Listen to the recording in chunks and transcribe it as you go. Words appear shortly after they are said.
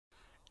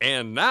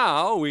And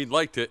now we'd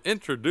like to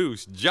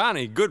introduce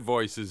Johnny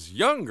Goodvoice's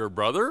younger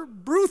brother,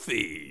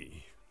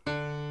 Ruthie.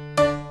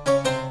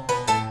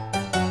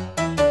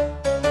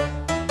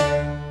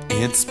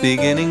 It's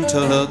beginning to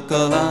look a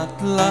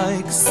lot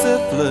like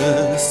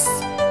syphilis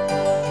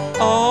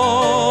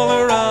all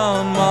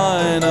around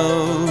my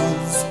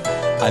nose.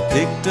 I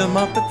picked him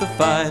up at the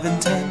 5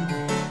 and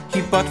 10.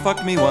 He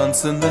butt-fucked me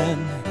once and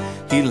then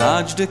he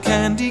lodged a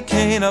candy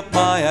cane up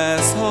my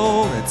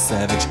asshole. It's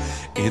savage.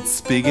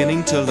 It's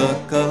beginning to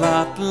look a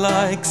lot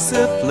like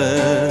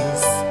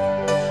syphilis.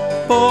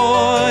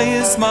 Boy,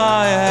 is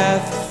my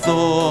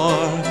Hathor,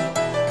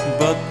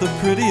 but the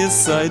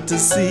prettiest sight to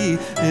see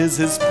is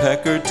his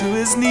pecker to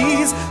his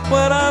knees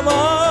when I'm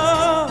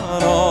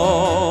on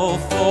all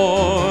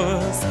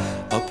fours.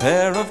 A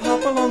pair of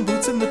hop-along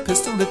boots and the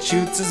pistol that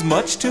shoots is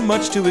much too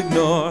much to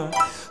ignore.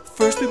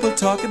 First people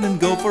talk and then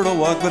go for a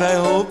walk, but I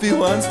hope he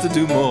wants to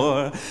do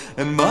more.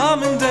 And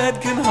Mom and Dad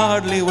can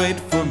hardly wait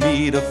for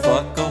me to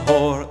fuck a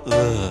whore.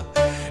 Ugh.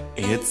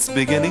 It's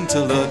beginning to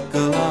look a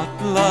lot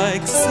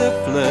like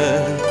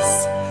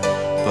syphilis,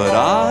 but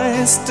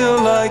I still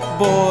like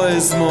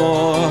boys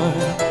more.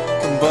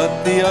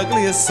 But the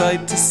ugliest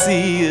sight to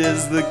see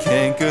is the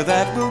canker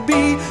that will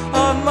be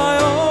on my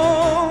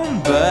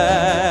own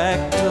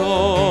back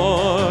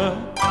door.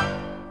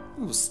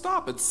 Ooh,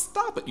 stop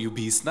it, you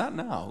beast, not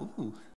now. Ooh.